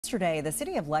Yesterday, the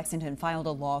city of Lexington filed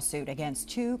a lawsuit against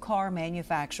two car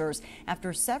manufacturers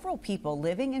after several people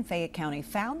living in Fayette County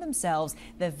found themselves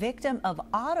the victim of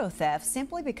auto theft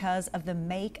simply because of the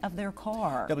make of their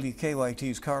car.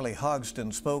 WKYT's Carly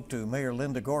Hogston spoke to Mayor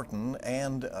Linda Gorton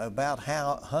and about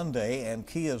how Hyundai and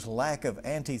Kia's lack of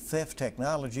anti-theft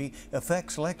technology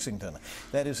affects Lexington.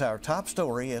 That is our top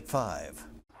story at 5.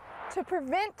 To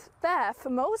prevent theft,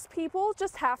 most people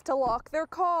just have to lock their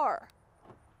car.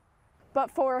 But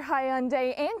for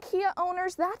Hyundai and Kia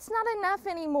owners, that's not enough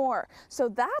anymore. So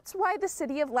that's why the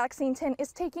city of Lexington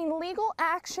is taking legal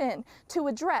action to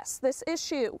address this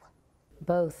issue.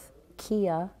 Both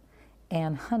Kia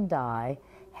and Hyundai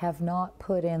have not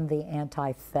put in the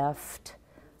anti-theft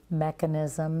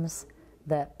mechanisms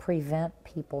that prevent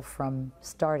people from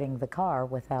starting the car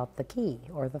without the key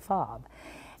or the fob.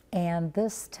 And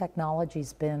this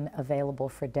technology's been available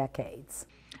for decades.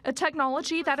 A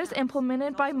technology that is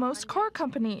implemented by most car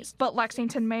companies. But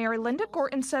Lexington Mayor Linda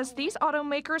Gorton says these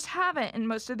automakers haven't in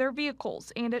most of their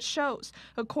vehicles, and it shows.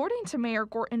 According to Mayor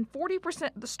Gorton,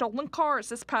 40% of the stolen cars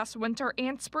this past winter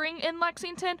and spring in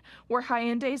Lexington were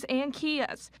Hyundais and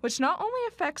Kias, which not only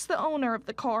affects the owner of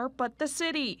the car, but the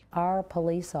city. Our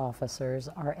police officers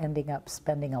are ending up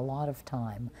spending a lot of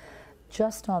time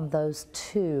just on those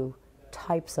two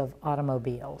types of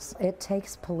automobiles. It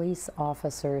takes police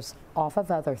officers off of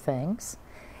other things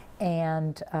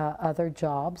and other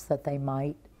jobs that they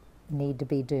might need to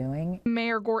be doing.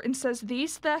 Mayor Gorton says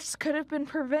these thefts could have been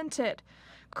prevented.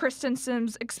 Kristen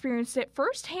Sims experienced it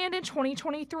firsthand in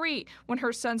 2023 when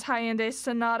her son's Hyundai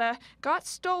Sonata got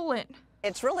stolen.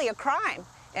 It's really a crime,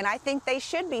 and I think they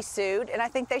should be sued, and I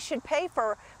think they should pay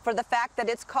for the fact that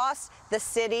it's cost the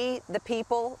city, the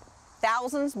people,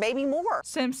 thousands, maybe more.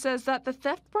 Sims says that the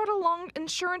theft brought along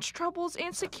insurance troubles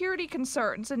and security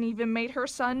concerns and even made her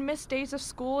son miss days of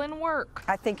school and work.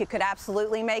 I think it could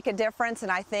absolutely make a difference,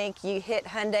 and I think you hit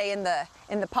Hyundai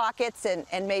in the pockets,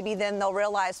 and maybe then they'll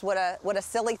realize what a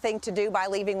silly thing to do by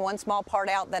leaving one small part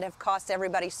out that have cost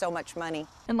everybody so much money.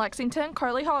 In Lexington,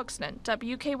 Carly Hogston,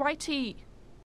 WKYT.